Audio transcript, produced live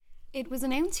It was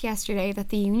announced yesterday that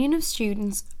the Union of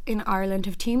Students in Ireland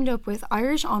have teamed up with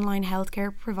Irish online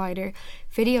healthcare provider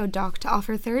VideoDoc to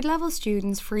offer third-level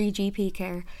students free GP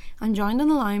care. I'm joined on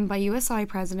the line by USI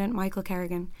President Michael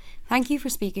Kerrigan. Thank you for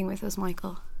speaking with us,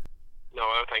 Michael. No,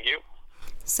 thank you.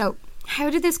 So, how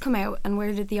did this come out and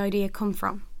where did the idea come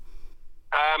from?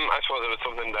 I suppose it was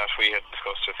something that we had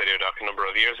discussed with VideoDoc a number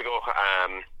of years ago,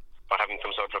 about having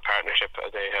some sort of a partnership.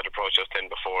 They had approached us then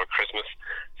before Christmas,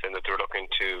 saying that they were looking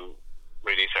to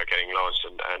really start getting launched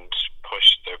and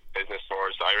push their business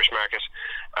towards the Irish market,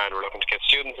 and we're looking to get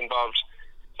students involved.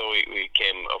 So we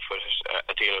came up with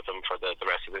a deal with them for the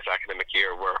rest of this academic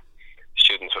year, where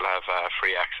students will have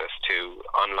free access to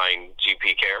online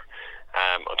GP care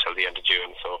until the end of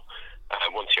June. So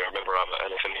once you're a member of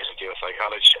an affiliated USI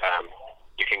college,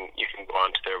 you can go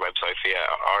onto their website via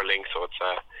our link. So it's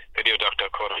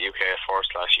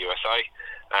videodoc.co.uk/USI,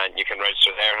 and you can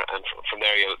register there, and from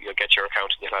there you'll get your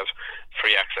account and you'll have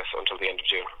free access until the end of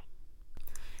June.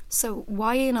 So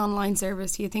why an online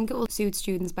service? Do you think it will suit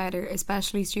students better,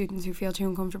 especially students who feel too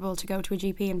uncomfortable to go to a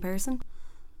GP in person?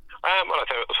 Well, I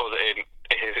suppose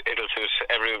it'll suit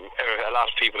a lot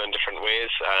of people in different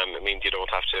ways. It means you don't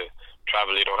have to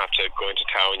travel, you don't have to go into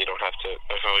town, you don't have to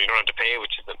pay,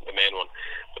 which is the main one,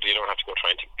 but you don't have to go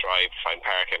trying to drive, find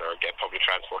parking or get public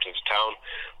transport into town.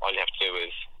 All you have to do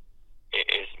is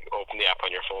open the app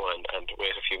on your phone and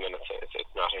wait a few minutes.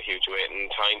 It's not a huge waiting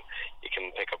time. You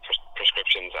can pick up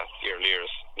prescriptions at your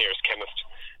nearest chemist,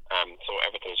 so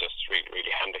everything's just really,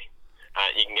 really handy.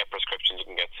 You can get prescriptions, you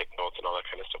can get sick notes and all that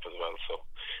kind of stuff as well, so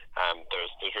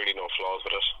there's really no flaws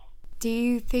with it. Do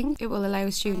you think it will allow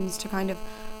students to kind of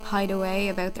hide away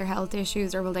about their health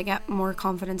issues, or will they get more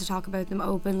confident to talk about them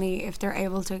openly if they're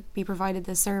able to be provided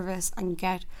this service and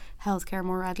get healthcare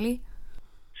more readily?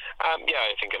 Yeah,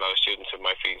 I think a lot of students who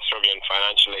might be struggling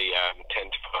financially tend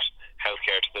to put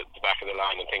healthcare to the back of the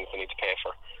line and things they need to pay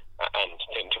for, and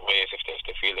tend to wait if they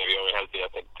feel they're young and healthy, that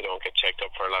they don't get checked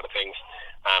up for a lot of things.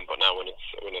 But now when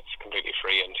it's completely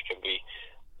free and can be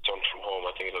done from home,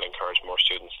 I think it'll encourage more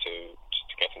students to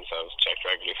get themselves checked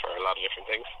regularly for a lot of different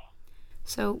things.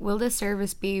 So will this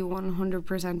service be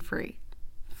 100% free?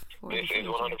 This is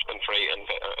 100% free, and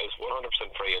is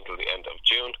 100% free until the end of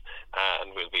June, and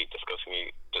we'll be discussing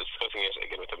it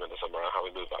again with them in the summer on how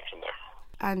we move back from there.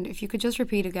 And if you could just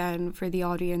repeat again for the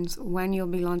audience when you'll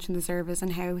be launching the service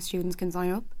and how students can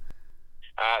sign up.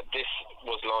 This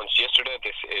was launched yesterday.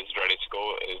 This is ready to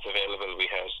go. It is available. We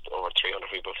had over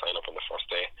 300 people sign up on the first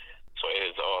day, so it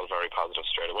is all very positive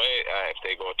straight away. If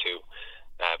they go to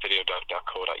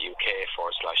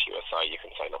videodoc.co.uk/USI, you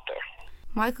can sign up there.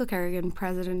 Michael Kerrigan,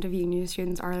 President of Union of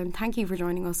Students Ireland, thank you for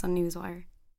joining us on Newswire.